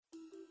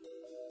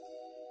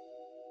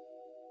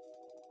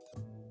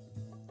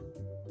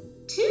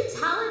Toots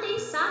Holiday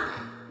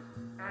Saga.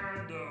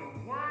 And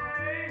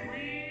away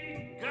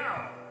we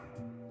go!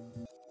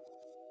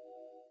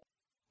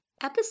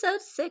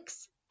 Episode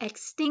 6,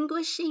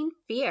 Extinguishing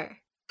Fear.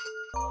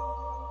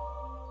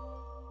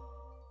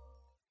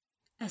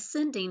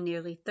 Ascending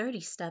nearly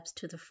 30 steps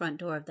to the front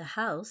door of the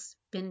house,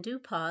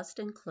 Bindu paused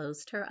and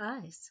closed her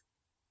eyes.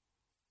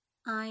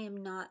 I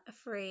am not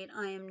afraid.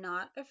 I am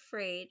not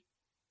afraid.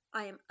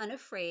 I am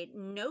unafraid.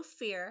 No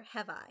fear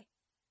have I.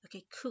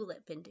 Okay, cool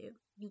it, Bindu.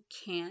 You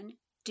can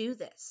do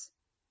this.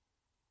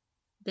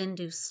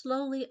 Bindu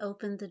slowly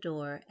opened the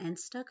door and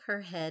stuck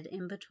her head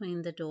in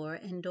between the door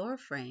and door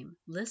frame,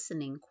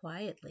 listening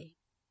quietly.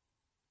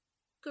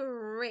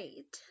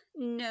 Great.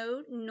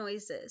 No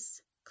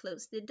noises.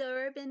 Close the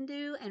door,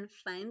 Bindu, and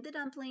find the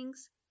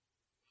dumplings.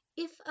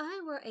 If I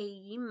were a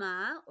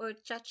Yima or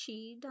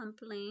Chachi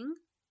dumpling,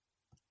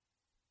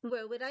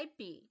 where would I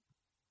be?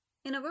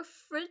 In a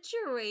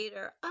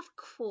refrigerator, of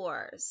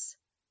course.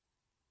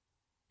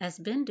 As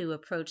Bindu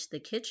approached the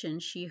kitchen,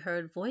 she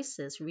heard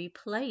voices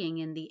replaying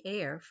in the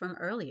air from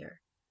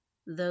earlier,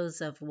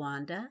 those of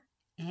Wanda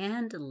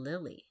and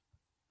Lily.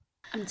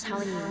 I'm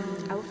telling you,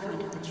 I will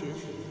find out the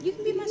truth. You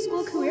can be my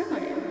school career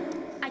mother.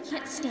 I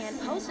can't stand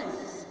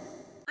posers.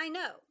 I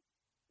know.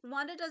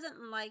 Wanda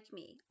doesn't like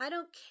me. I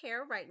don't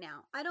care right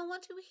now. I don't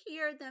want to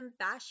hear them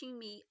bashing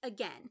me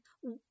again.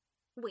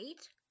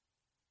 Wait,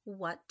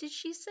 what did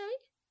she say?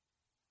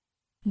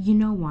 You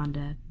know,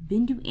 Wanda,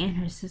 Bindu and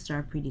her sister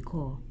are pretty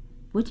cool.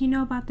 What do you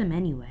know about them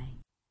anyway?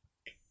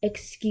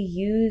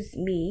 Excuse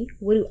me,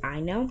 what do I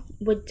know?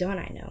 What don't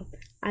I know?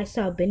 I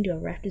saw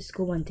Bindu arrive to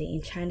school one day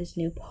in China's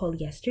new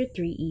polyester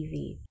 3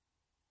 EV.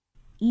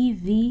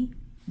 EV?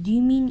 Do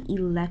you mean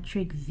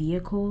electric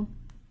vehicle?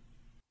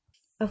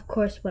 Of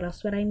course, what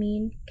else would I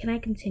mean? Can I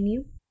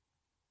continue?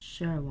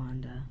 Sure,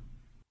 Wanda.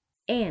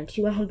 And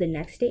she went home the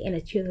next day in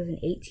a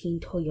 2018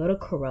 Toyota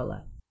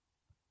Corolla.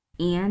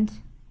 And?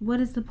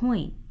 What is the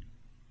point?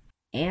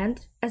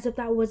 And, as if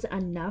that wasn't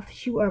enough,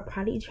 she wore a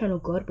Prada Eternal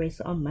gold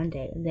bracelet on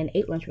Monday and then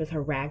ate lunch with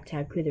her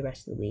ragtag crew the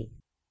rest of the week.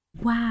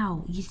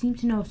 Wow, you seem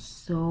to know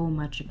so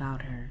much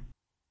about her.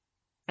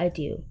 I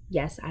do.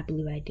 Yes, I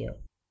believe I do.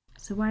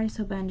 So why are you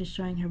so bad on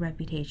destroying her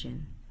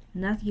reputation?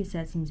 Nothing you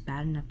said seems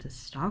bad enough to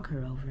stalk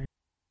her over.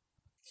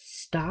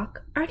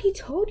 Stalk? I already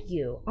told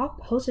you. All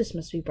posers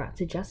must be brought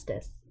to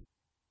justice.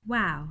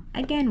 Wow,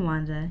 again,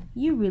 Wanda,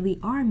 you really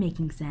are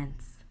making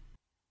sense.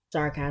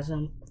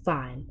 Sarcasm.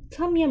 Fine.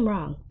 Tell me I'm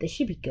wrong. This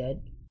should be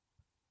good.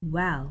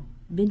 Well,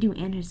 Bindu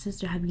and her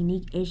sister have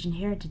unique Asian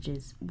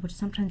heritages, which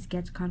sometimes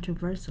gets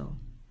controversial.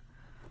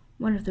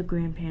 One of the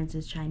grandparents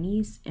is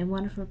Chinese, and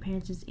one of her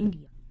parents is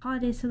Indian.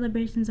 Holiday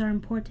celebrations are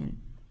important.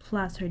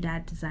 Plus, her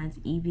dad designs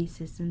EV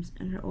systems,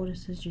 and her older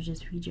sister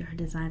just featured her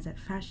designs at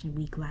Fashion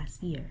Week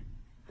last year.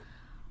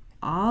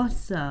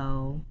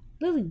 Also...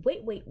 Lily,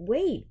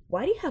 wait.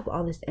 Why do you have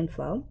all this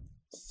info?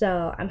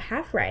 So, I'm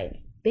half right.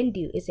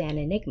 Bindu is an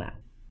enigma.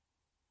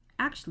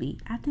 Actually,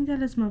 I think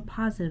that is more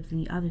positive than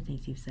the other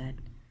things you've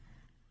said.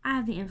 I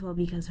have the info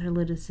because her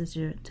little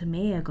sister,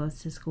 Tamaya, goes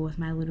to school with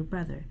my little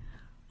brother.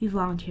 We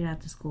volunteered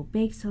at the school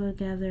bake sale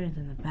together, and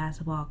then the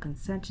basketball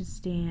concession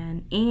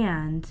stand,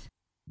 and...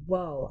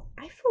 Whoa,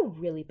 I feel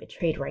really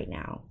betrayed right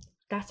now.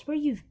 That's where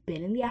you've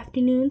been in the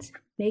afternoons,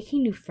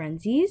 making new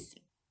frenzies?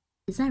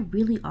 Is that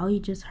really all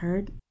you just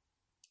heard?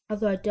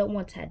 Although I don't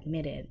want to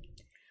admit it,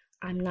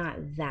 I'm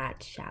not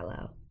that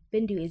shallow.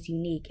 Bindu is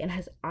unique and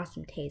has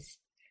awesome taste.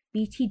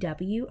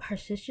 BTW, her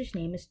sister's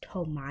name is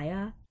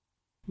Tomaya.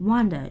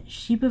 Wanda,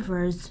 she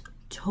prefers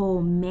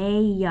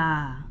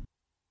Tomaya.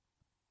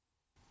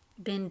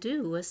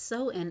 Bindu was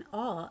so in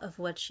awe of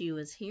what she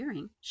was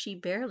hearing, she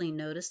barely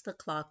noticed the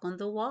clock on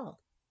the wall.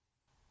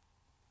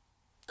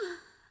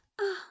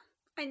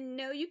 I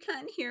know you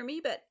can't hear me,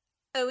 but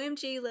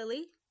OMG,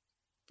 Lily,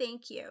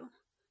 thank you.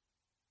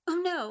 Oh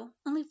no,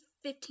 only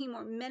 15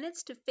 more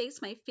minutes to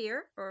face my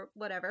fear, or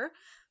whatever.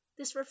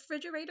 This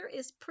refrigerator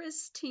is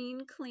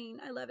pristine clean.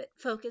 I love it.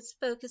 Focus,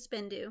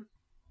 Bindu.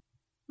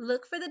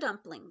 Look for the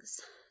dumplings.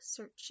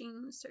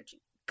 Searching.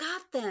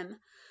 Got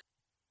them.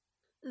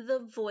 The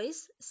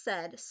voice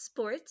said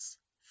sports,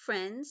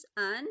 friends,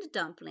 and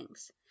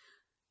dumplings.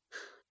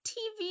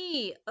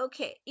 TV.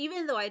 Okay,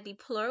 even though I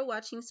deplore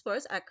watching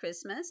sports at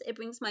Christmas, it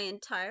brings my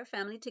entire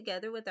family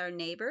together with our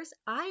neighbors.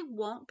 I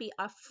won't be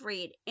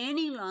afraid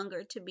any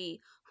longer to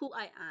be who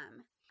I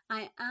am.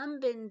 I am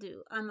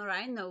Bindu. I'm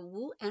Rhino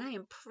Wu, and I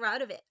am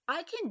proud of it.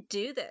 I can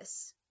do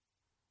this.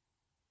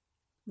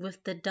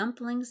 With the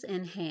dumplings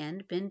in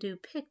hand, Bindu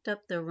picked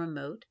up the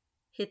remote,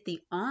 hit the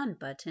on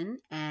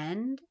button,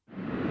 and...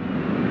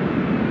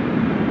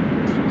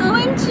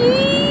 OMG!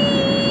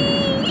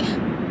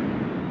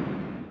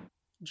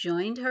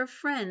 Joined her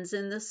friends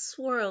in the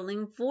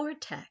swirling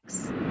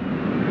vortex.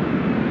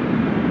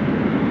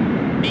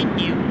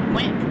 Bindu,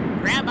 quick,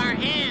 grab our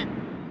hand!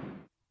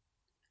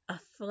 A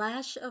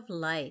flash of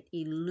light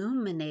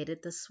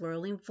illuminated the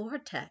swirling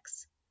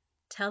vortex,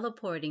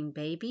 teleporting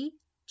Baby,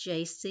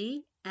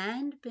 JC,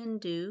 and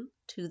Bindu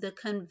to the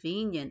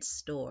convenience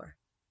store,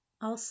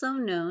 also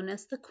known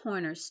as the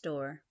corner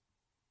store.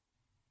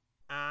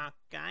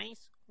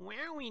 Guys,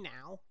 where are we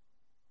now?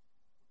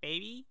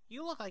 Baby,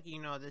 you look like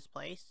you know this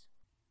place.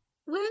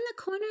 We're in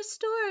the corner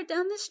store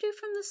down the street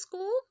from the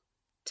school.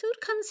 Toot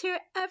comes here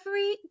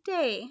every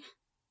day.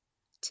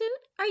 Toot,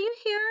 are you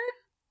here?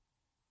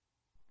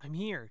 I'm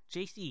here,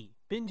 JC,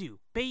 Bindu,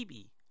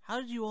 Baby. How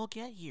did you all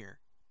get here?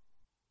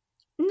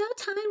 No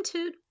time,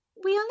 Toot.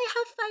 We only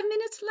have 5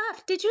 minutes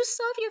left. Did you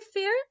solve your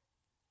fear?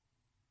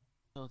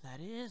 So that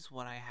is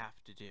what I have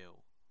to do.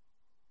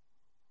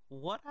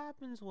 What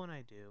happens when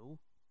I do?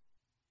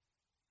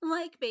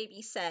 Like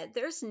Baby said,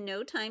 there's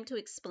no time to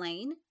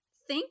explain.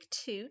 Think,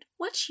 Toot.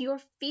 What's your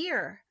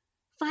fear?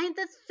 Find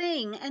the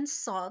thing and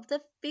solve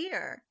the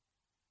fear.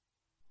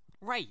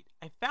 Right,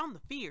 I found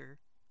the fear.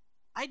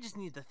 I just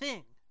need the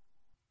thing.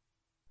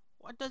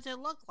 What does it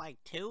look like,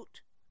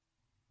 Toot?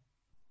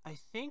 I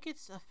think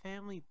it's a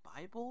family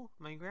Bible.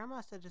 My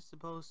grandma said it's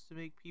supposed to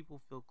make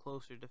people feel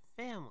closer to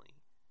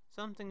family.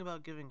 Something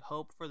about giving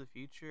hope for the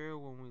future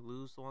when we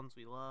lose the ones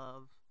we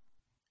love.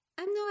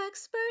 I'm no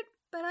expert,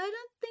 but I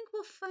don't think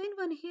we'll find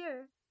one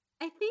here.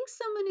 I think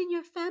someone in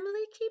your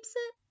family keeps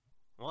it.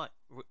 What?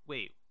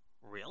 Wait,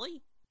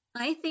 really?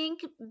 I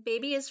think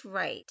Baby is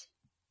right.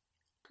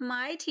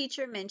 My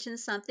teacher mentioned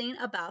something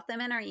about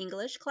them in our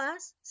English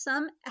class.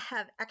 Some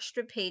have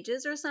extra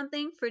pages or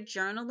something for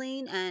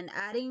journaling and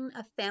adding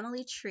a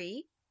family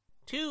tree.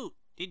 Toot,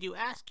 did you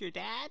ask your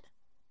dad?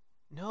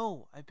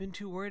 No, I've been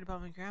too worried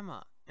about my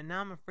grandma, and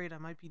now I'm afraid I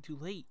might be too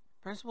late.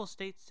 Principal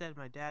States said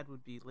my dad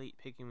would be late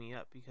picking me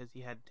up because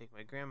he had to take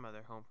my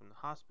grandmother home from the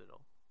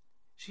hospital.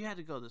 She had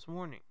to go this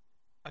morning.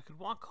 I could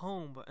walk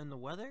home, but in the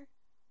weather,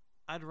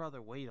 I'd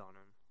rather wait on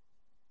him.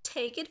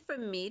 Take it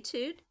from me,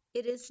 Toot.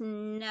 It is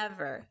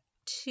never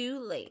too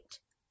late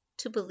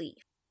to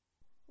believe.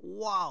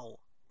 Whoa,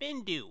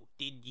 Bindu,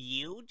 did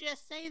you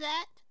just say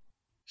that?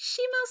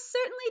 She most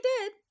certainly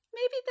did.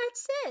 Maybe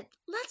that's it.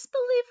 Let's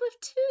believe with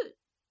Toot.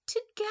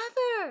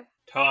 Together.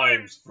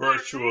 Time's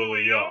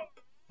virtually up.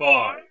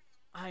 5,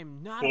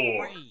 I'm not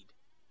 4, afraid.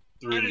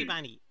 3,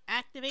 Everybody,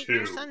 activate 2,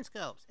 your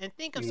sunscopes and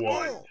think of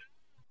 1. school.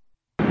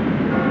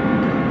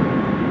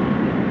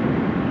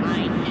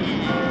 My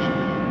head.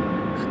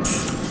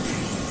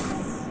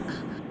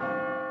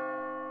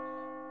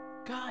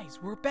 Guys,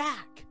 we're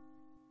back!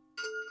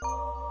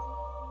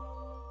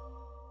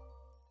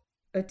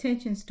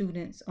 Attention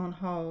students on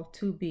Hall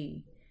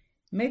 2B.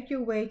 Make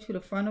your way to the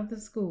front of the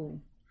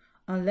school,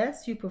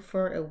 unless you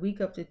prefer a week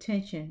of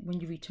detention when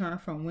you return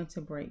from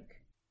winter break.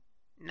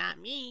 Not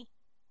me.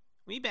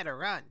 We better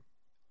run.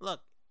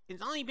 Look,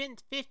 it's only been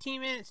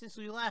 15 minutes since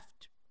we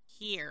left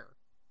here.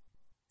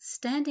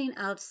 Standing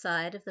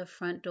outside of the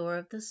front door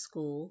of the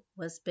school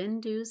was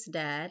Bindu's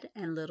dad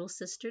and little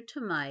sister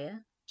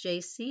Tamaya,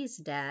 JC's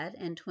dad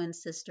and twin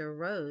sister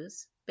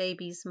Rose,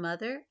 Baby's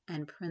mother,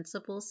 and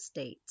Principal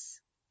States.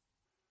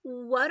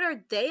 What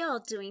are they all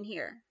doing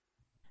here?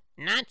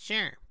 Not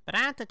sure, but I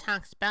have to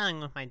talk spelling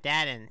with my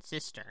dad and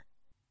sister.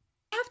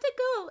 I have to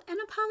go and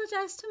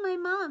apologize to my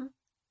mom.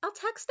 I'll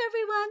text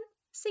everyone.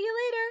 See you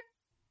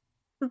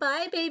later.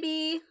 Bye,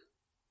 Baby.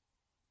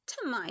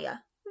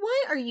 Tamaya,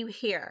 why are you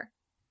here?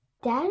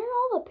 Dad and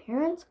all the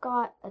parents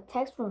got a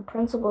text from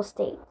Principal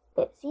State.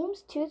 It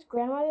seems Toot's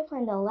grandmother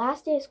planned a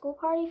last day of school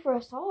party for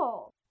us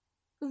all.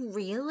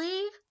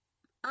 Really?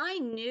 I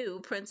knew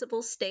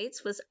Principal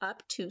States was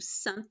up to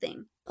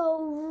something.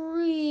 Oh,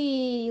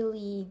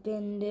 really,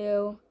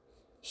 Bindu?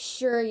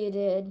 Sure you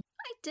did.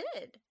 I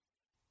did.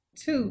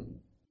 Toot,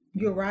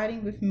 you're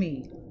riding with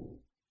me.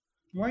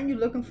 Weren't you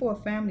looking for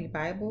a family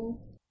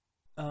Bible?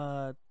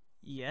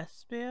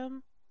 Yes,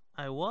 ma'am?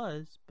 I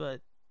was,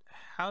 but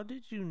how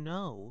did you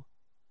know?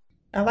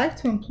 I like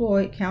to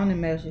employ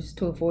countermeasures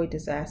to avoid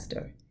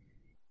disaster,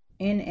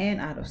 in and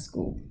out of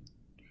school.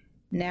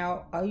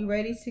 Now, are you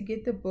ready to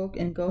get the book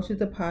and go to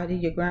the party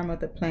your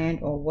grandmother planned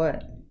or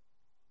what?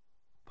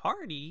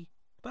 Party?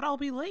 But I'll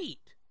be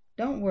late.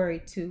 Don't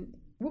worry, Toot.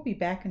 We'll be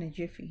back in a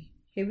jiffy.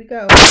 Here we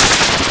go.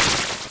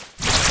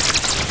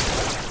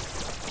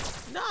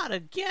 Not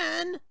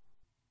again!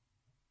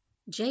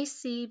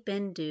 JC,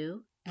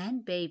 Bindu,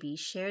 and Baby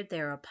shared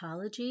their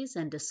apologies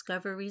and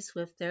discoveries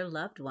with their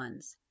loved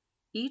ones,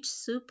 each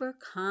super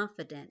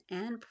confident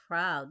and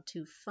proud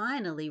to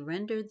finally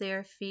render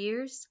their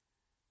fears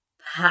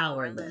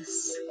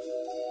powerless.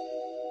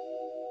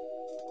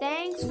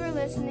 Thanks for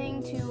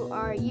listening to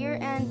our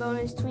year-end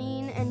bonus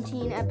tween and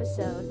teen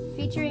episode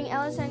featuring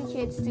LSN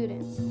Kids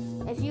students.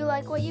 If you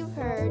like what you've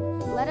heard,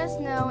 let us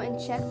know and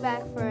check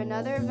back for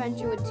another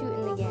adventure with Toot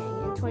and the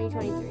Gang in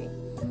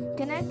 2023.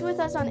 Connect with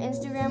us on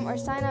Instagram or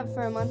sign up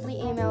for monthly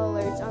email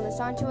alerts on the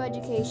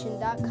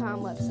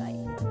sanchoeducation.com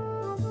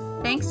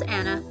website. Thanks,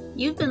 Anna.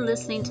 You've been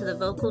listening to the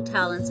vocal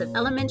talents of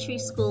elementary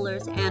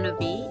schoolers Anna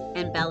B.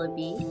 and Bella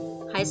B.,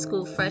 high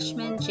school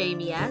freshmen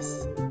Jamie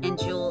S. and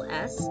Jewel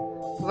S.,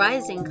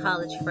 rising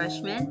college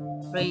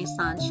freshmen Ray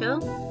Sancho,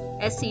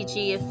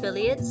 SEG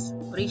affiliates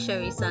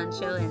Rishari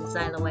Sancho and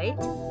Zyla White.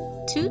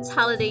 Toots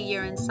Holiday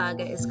Year in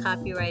Saga is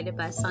copyrighted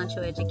by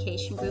Sancho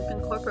Education Group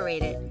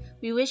Incorporated.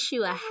 We wish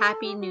you a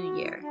happy new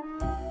year.